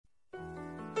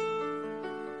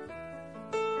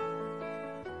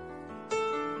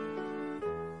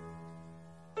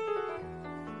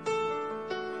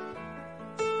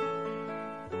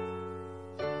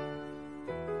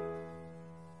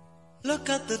Look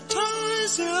at the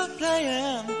toys you're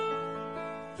playing.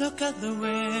 Look at the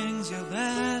wings you've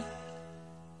had.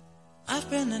 I've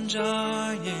been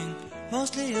enjoying,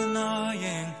 mostly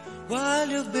annoying, while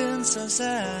you've been so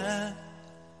sad.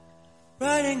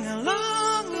 Riding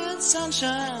along in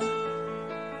sunshine,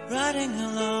 riding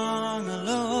along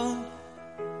alone.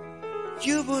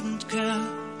 You wouldn't care,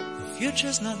 the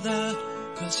future's not there,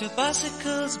 'cause your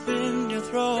bicycle's been your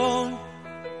throne.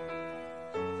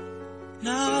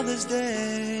 Now these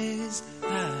days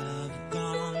have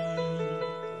gone.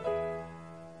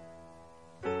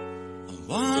 I'm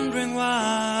wondering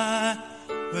why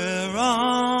we're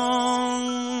wrong.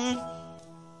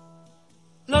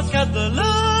 Look at the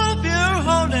love you're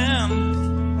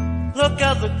holding. Look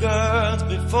at the girls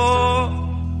before.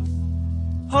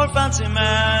 Hold fancy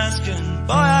masking.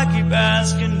 Boy, I keep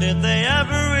asking, did they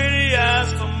ever really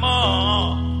ask for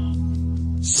more?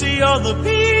 See all the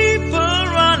people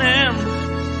running,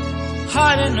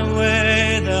 hiding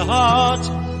away their heart,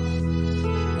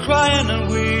 crying and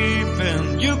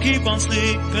weeping. You keep on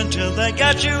sleeping till they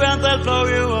get you and they'll blow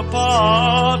you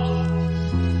apart.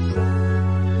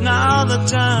 Now the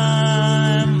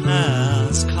time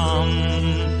has come.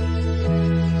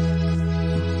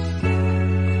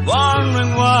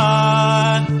 Wondering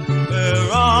why we're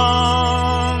wrong.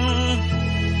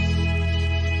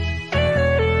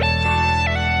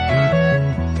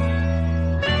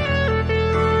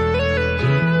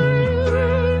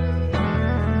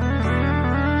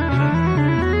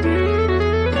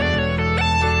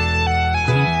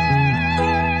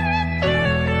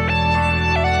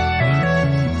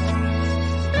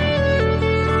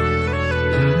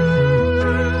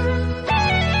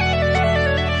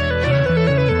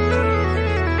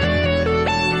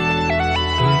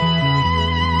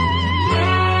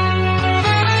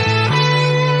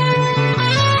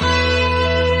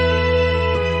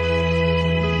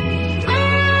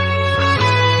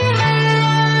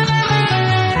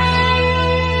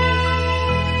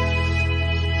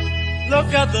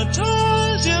 Look at the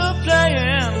toys you're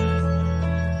playing.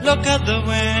 Look at the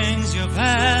wings you've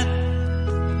had.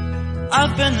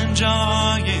 I've been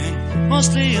enjoying,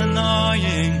 mostly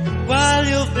annoying, while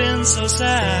you've been so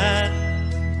sad.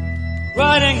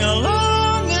 Riding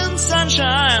along in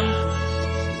sunshine,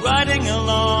 riding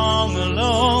along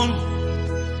alone.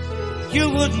 You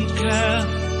wouldn't care,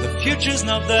 the future's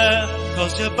not there,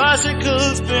 'cause your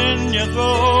bicycle's been your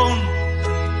throne.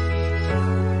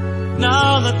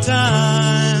 Now the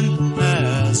time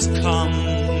has come.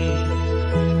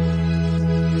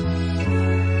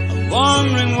 I'm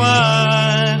wondering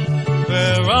why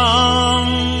we're